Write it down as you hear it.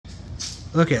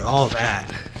Look at all that.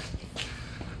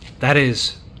 That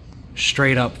is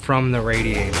straight up from the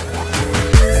radiator.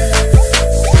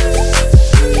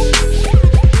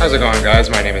 How's it going, guys?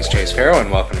 My name is Chase Farrow and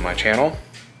welcome to my channel.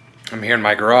 I'm here in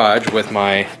my garage with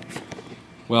my,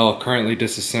 well, currently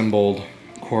disassembled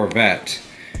Corvette.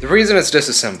 The reason it's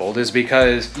disassembled is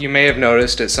because you may have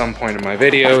noticed at some point in my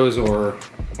videos, or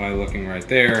by looking right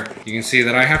there, you can see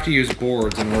that I have to use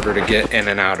boards in order to get in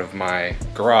and out of my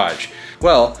garage.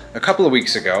 Well, a couple of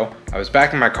weeks ago, I was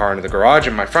backing my car into the garage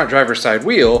and my front driver's side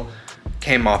wheel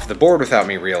came off the board without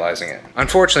me realizing it.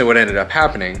 Unfortunately, what ended up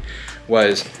happening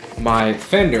was my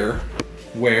fender,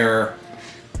 where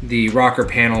the rocker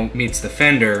panel meets the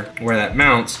fender, where that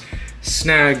mounts,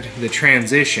 snagged the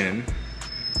transition,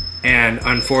 and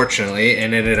unfortunately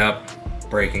it ended up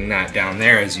breaking that down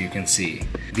there, as you can see.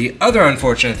 The other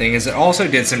unfortunate thing is it also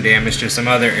did some damage to some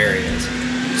other areas.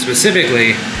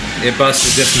 Specifically, it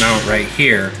busted this mount right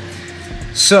here.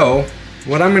 So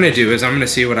what I'm gonna do is I'm gonna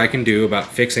see what I can do about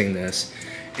fixing this.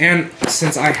 And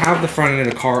since I have the front end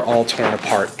of the car all torn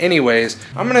apart anyways,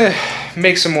 I'm gonna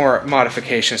make some more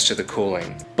modifications to the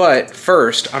cooling. But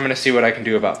first, I'm gonna see what I can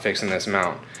do about fixing this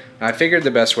mount. Now, I figured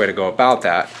the best way to go about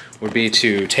that would be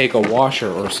to take a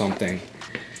washer or something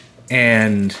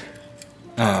and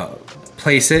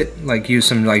place it, like use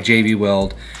some like JB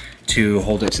Weld to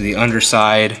hold it to the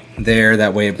underside there.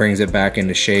 That way it brings it back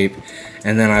into shape.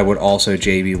 And then I would also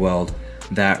JB Weld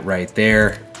that right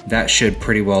there. That should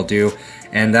pretty well do.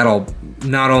 And that'll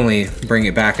not only bring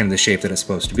it back into the shape that it's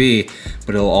supposed to be,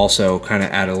 but it'll also kind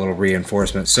of add a little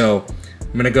reinforcement. So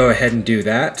I'm gonna go ahead and do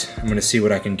that. I'm gonna see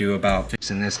what I can do about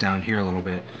fixing this down here a little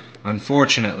bit.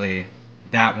 Unfortunately,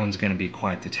 that one's gonna be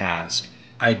quite the task.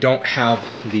 I don't have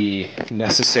the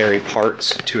necessary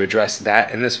parts to address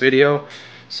that in this video,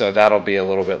 so that'll be a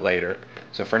little bit later.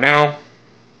 So for now,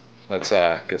 let's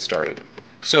get started.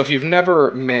 So if you've never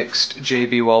mixed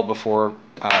JB Weld before,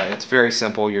 it's very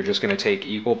simple. You're just gonna take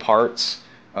equal parts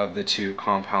of the two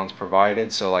compounds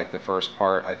provided. So like the first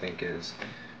part, I think, is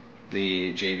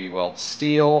the JB Weld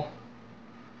steel,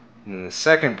 and then the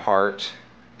second part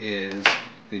is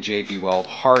the JB Weld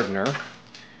hardener.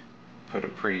 Put a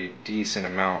pretty decent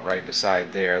amount right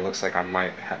beside there. Looks like I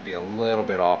might be a little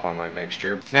bit off on my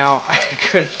mixture. Now, I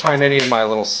couldn't find any of my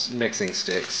little mixing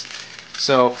sticks,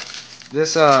 so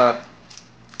this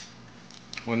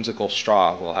whimsical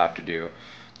straw will have to do.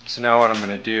 So now what I'm going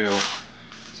to do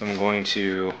is I'm going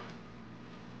to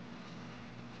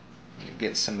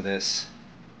get some of this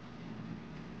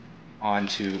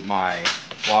onto my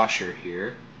washer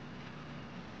here.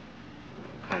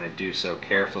 Kind of do so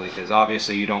carefully, because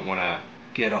obviously you don't want to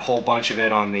get a whole bunch of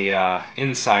it on the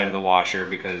inside of the washer,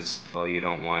 because, well, you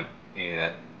don't want any of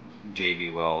that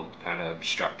JB Weld kind of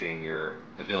obstructing your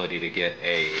ability to get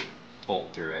a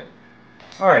bolt through it.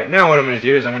 Alright, now what I'm going to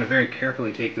do is I'm going to very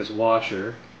carefully take this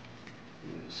washer,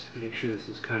 just make sure this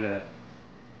is kind of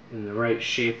in the right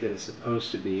shape that it's supposed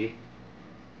to be.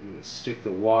 I'm going to stick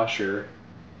the washer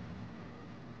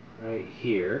right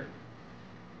here.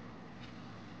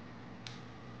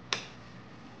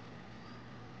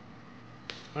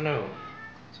 Oh no.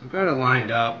 So I've got it lined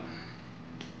up.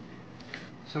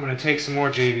 So I'm going to take some more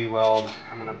JB Weld.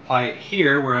 I'm going to apply it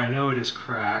here where I know it is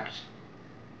cracked.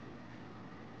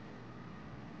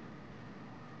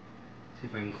 See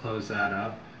if I can close that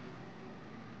up.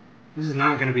 This is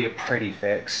not going to be a pretty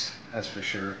fix, that's for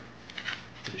sure.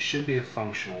 But it should be a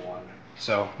functional one.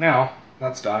 So now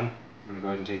that's done. I'm going to go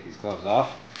ahead and take these gloves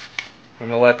off. I'm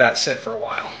going to let that sit for a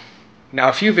while. Now,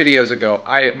 a few videos ago,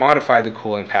 I modified the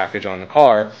cooling package on the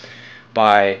car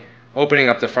by opening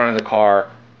up the front of the car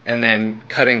and then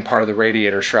cutting part of the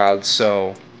radiator shroud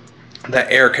so that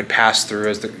air could pass through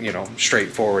as the, straight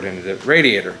forward into the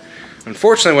radiator.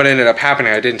 Unfortunately, what ended up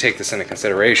happening, I didn't take this into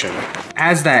consideration.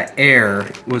 As that air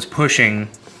was pushing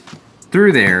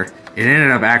through there, it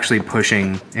ended up actually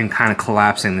pushing and kind of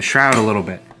collapsing the shroud a little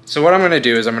bit. So what I'm going to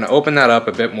do is I'm going to open that up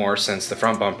a bit more, since the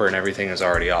front bumper and everything is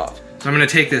already off. So I'm going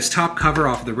to take this top cover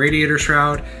off the radiator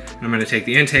shroud, and I'm going to take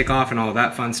the intake off and all of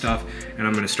that fun stuff, and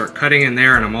I'm going to start cutting in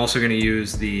there, and I'm also going to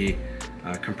use the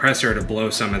compressor to blow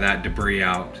some of that debris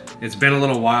out. It's been a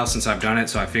little while since I've done it,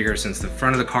 so I figure since the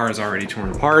front of the car is already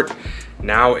torn apart,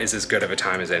 now is as good of a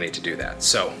time as any to do that.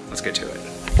 So let's get to it.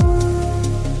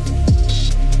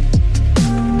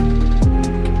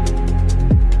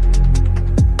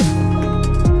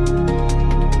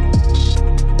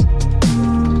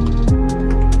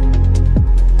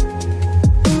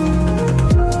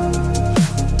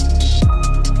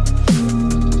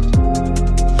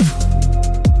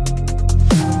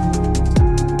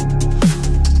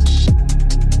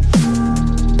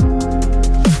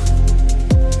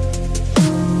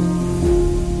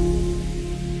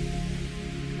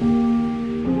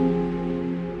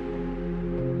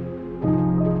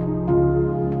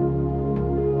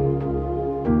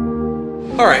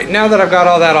 All right, now that I've got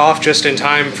all that off just in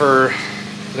time for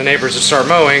the neighbors to start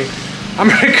mowing, I'm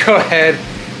gonna go ahead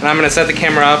and I'm gonna set the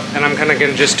camera up and I'm gonna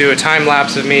just do a time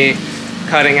lapse of me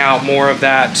cutting out more of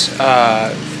that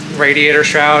radiator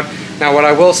shroud. Now what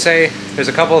I will say, there's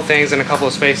a couple of things in a couple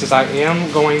of spaces I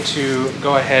am going to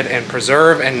go ahead and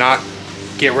preserve and not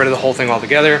get rid of the whole thing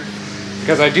altogether,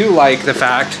 because I do like the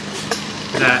fact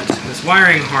that this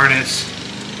wiring harness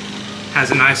has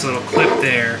a nice little clip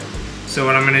there. So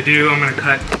what I'm gonna do, I'm gonna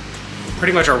cut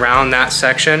pretty much around that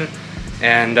section,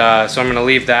 and so I'm gonna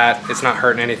leave that. It's not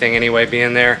hurting anything anyway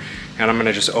being there, and I'm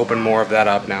gonna just open more of that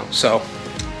up now. So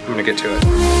I'm gonna get to it.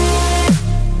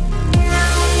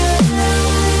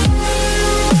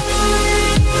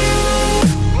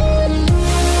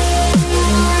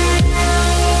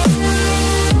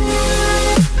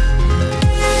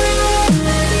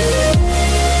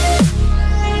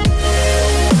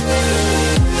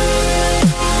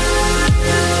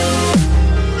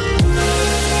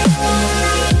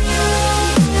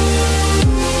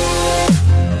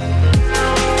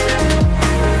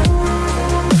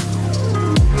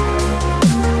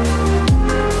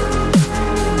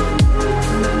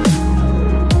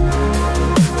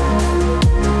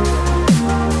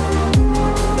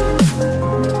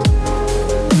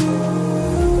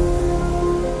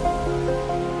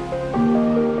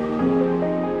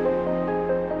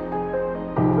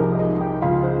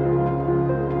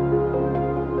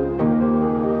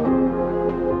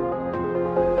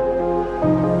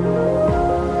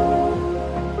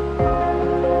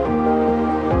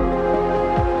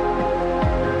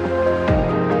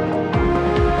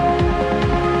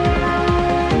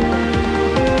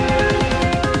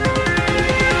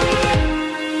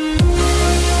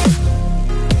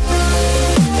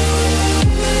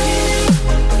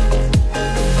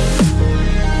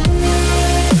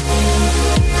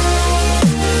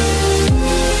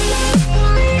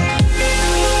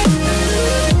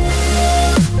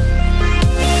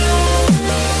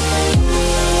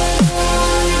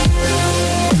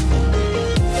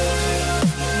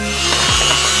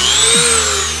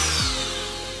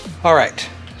 All right,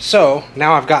 so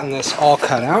now I've gotten this all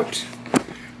cut out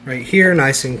right here,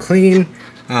 nice and clean.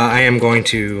 I am going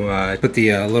to put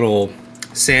the little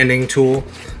sanding tool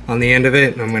on the end of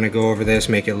it, and I'm going to go over this,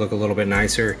 make it look a little bit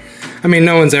nicer. I mean,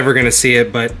 no one's ever going to see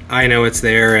it, but I know it's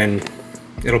there and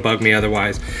it'll bug me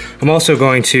otherwise. I'm also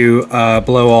going to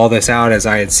blow all this out as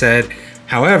I had said.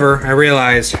 However, I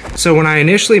realized, so when I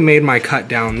initially made my cut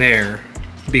down there,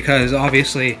 because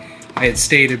obviously I had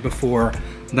stated before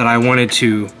that I wanted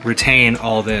to retain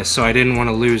all this, so I didn't want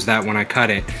to lose that when I cut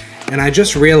it. And I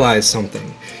just realized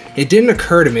something. It didn't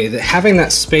occur to me that having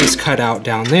that space cut out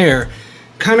down there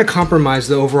kind of compromised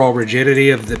the overall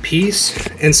rigidity of the piece.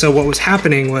 And so what was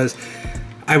happening was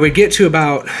I would get to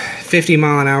about 50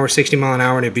 mile an hour, 60 mile an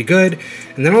hour, and it'd be good.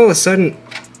 And then all of a sudden,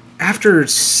 after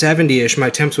 70-ish, my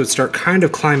temps would start kind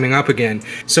of climbing up again.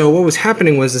 So what was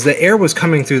happening was the air was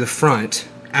coming through the front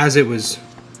as it was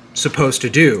supposed to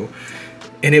do,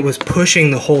 and it was pushing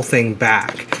the whole thing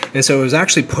back. And so it was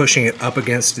actually pushing it up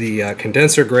against the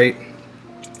condenser grate,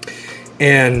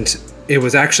 and it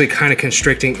was actually kind of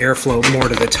constricting airflow more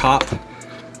to the top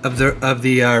of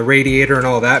the radiator and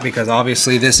all that, because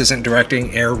obviously this isn't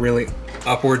directing air really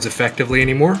upwards effectively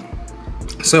anymore.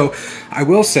 So I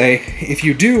will say, if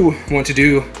you do want to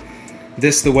do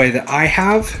this the way that I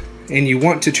have, and you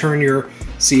want to turn your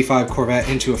C5 Corvette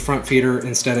into a front feeder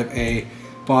instead of a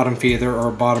bottom feeder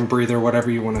or bottom breather,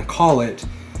 whatever you want to call it,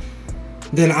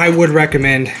 then I would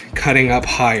recommend cutting up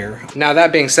higher. Now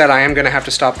that being said, I am going to have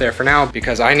to stop there for now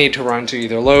because I need to run to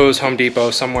either Lowe's, Home Depot,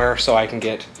 somewhere so I can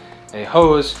get a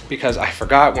hose, because I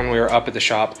forgot when we were up at the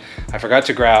shop, I forgot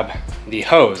to grab the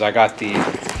hose. I got the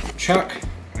chuck,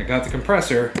 I got the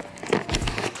compressor,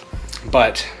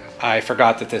 but I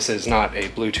forgot that this is not a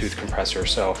Bluetooth compressor,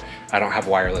 so I don't have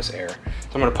wireless air.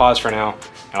 So I'm gonna pause for now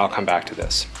and I'll come back to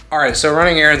this. All right, so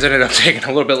running errands ended up taking a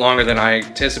little bit longer than I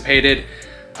anticipated.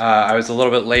 I was a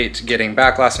little bit late getting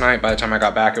back last night. By the time I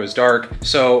got back, it was dark.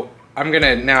 So I'm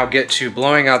gonna now get to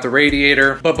blowing out the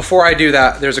radiator. But before I do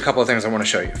that, there's a couple of things I wanna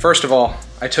show you. First of all,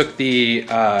 I took the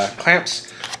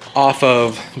clamps off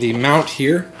of the mount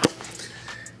here,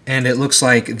 and it looks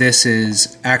like this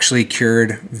is actually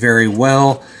cured very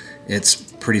well. It's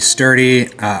pretty sturdy.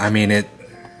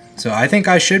 So I think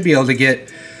I should be able to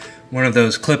get one of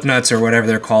those clip nuts or whatever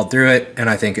they're called through it, and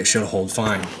I think it should hold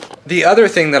fine. The other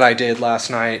thing that I did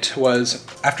last night was,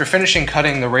 after finishing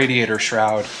cutting the radiator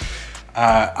shroud,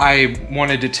 I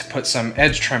wanted to put some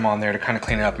edge trim on there to kind of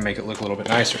clean it up and make it look a little bit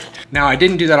nicer. Now, I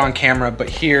didn't do that on camera, but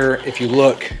here, if you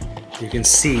look, you can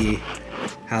see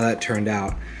how that turned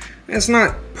out. It's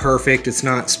not perfect, it's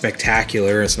not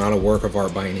spectacular, it's not a work of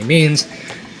art by any means,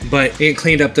 but it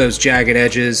cleaned up those jagged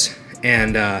edges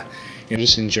and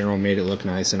just in general made it look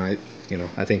nice, and I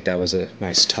think that was a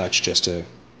nice touch just to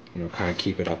kind of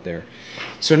keep it up there.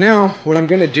 So now what I'm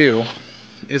gonna do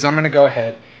is I'm gonna go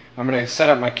ahead, I'm gonna set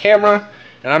up my camera,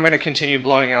 and I'm gonna continue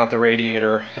blowing out the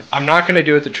radiator. I'm not gonna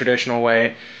do it the traditional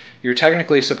way. You're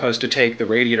technically supposed to take the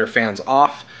radiator fans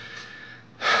off,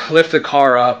 lift the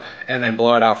car up, and then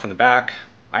blow it out from the back.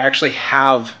 I actually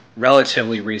have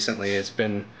relatively recently, it's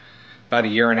been about a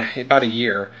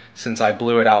year since I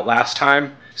blew it out last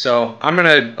time. So I'm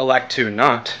gonna elect to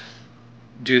not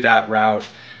do that route.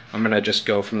 I'm gonna just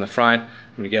go from the front.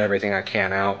 I'm gonna get everything I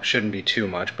can out. Shouldn't be too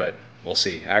much, but we'll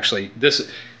see. Actually, this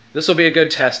will be a good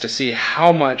test to see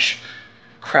how much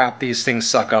crap these things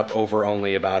suck up over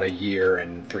only about a year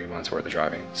and 3 months worth of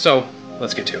driving. So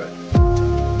let's get to it.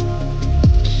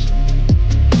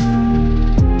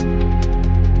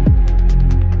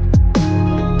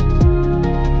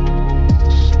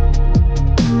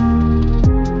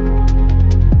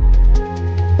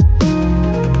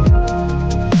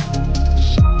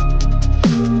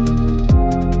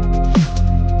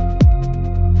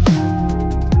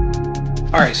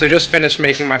 Alright, so just finished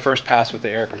making my first pass with the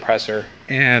air compressor,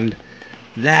 and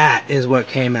that is what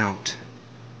came out.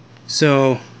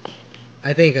 So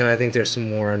I think there's some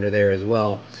more under there as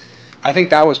well. I think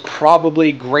that was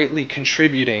probably greatly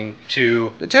contributing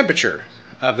to the temperature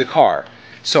of the car.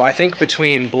 So I think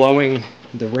between blowing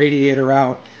the radiator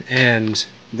out and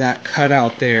that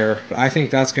cutout there, I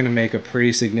think that's going to make a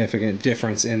pretty significant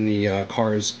difference in the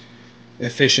car's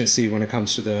efficiency when it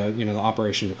comes to the the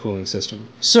operation of the cooling system.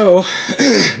 So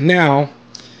now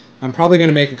I'm probably going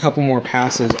to make a couple more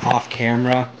passes off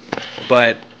camera,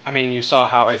 but I mean, you saw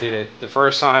how I did it the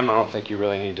first time. I don't think you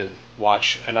really need to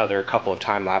watch another couple of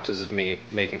time lapses of me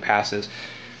making passes.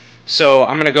 So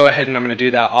I'm going to go ahead and I'm going to do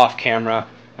that off camera.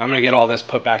 I'm going to get all this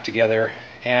put back together,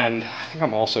 and I think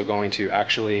I'm also going to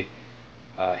actually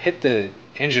hit the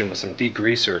engine with some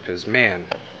degreaser, because man,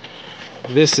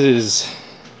 this is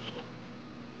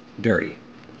dirty.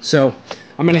 So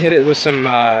I'm gonna hit it with some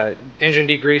engine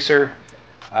degreaser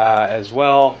as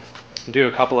well, do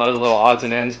a couple other little odds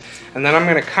and ends, and then I'm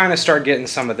gonna kind of start getting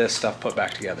some of this stuff put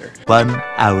back together. 1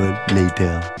 hour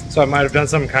later. So I might have done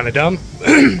something kind of dumb,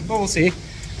 but we'll see,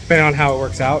 depending on how it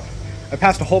works out. I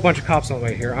passed a whole bunch of cops on the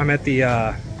way here. I'm at the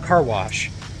car wash.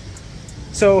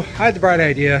 So I had the bright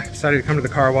idea, decided to come to the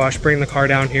car wash, bring the car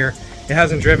down here. It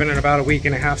hasn't driven in about a week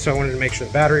and a half, so I wanted to make sure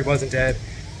the battery wasn't dead.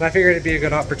 And I figured it'd be a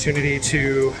good opportunity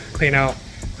to clean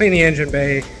the engine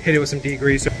bay, hit it with some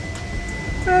degreaser.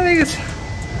 I think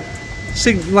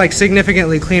it's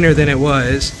significantly cleaner than it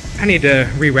was. I need to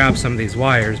rewrap some of these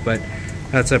wires, but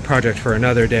that's a project for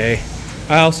another day.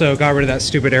 I also got rid of that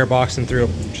stupid air box and threw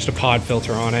just a pod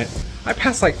filter on it. I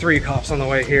passed like 3 cops on the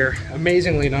way here.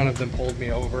 Amazingly, none of them pulled me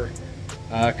over,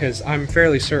 because I'm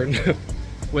fairly certain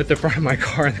with the front of my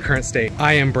car in the current state,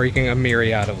 I am breaking a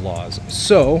myriad of laws.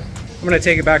 So I'm gonna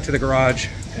take it back to the garage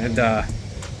and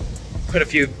put a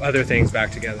few other things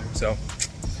back together. So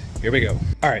here we go.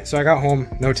 All right, so I got home,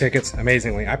 no tickets,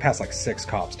 amazingly. I passed like 6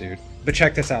 cops, dude. But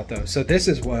check this out though. So this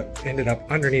is what ended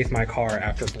up underneath my car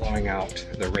after blowing out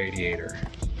the radiator.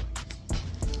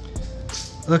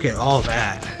 Look at all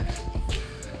that.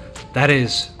 That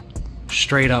is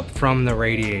straight up from the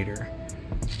radiator.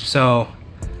 So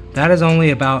that is only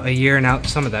about a year, now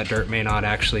some of that dirt may not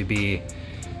actually be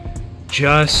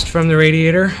just from the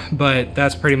radiator, but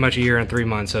that's pretty much a year and 3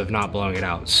 months of not blowing it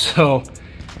out. So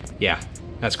yeah,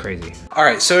 that's crazy. All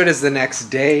right, so it is the next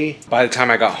day. By the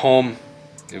time I got home,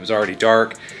 it was already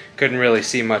dark. Couldn't really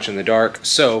see much in the dark.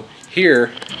 So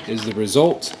here is the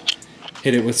result.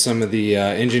 Hit it with some of the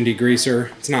engine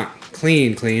degreaser. It's not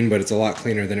clean, but it's a lot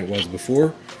cleaner than it was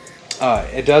before.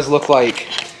 It does look like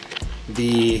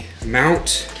the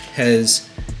mount has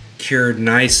cured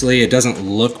nicely. It doesn't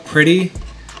look pretty,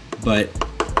 but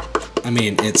I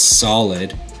mean, it's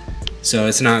solid, so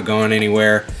it's not going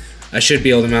anywhere. I should be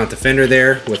able to mount the fender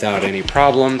there without any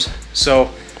problems. So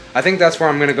I think that's where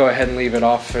I'm gonna go ahead and leave it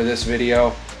off for this video.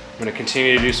 I'm gonna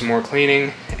continue to do some more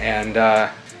cleaning, and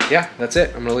yeah, that's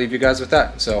it. I'm gonna leave you guys with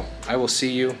that. So I will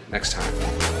see you next time.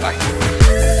 Bye.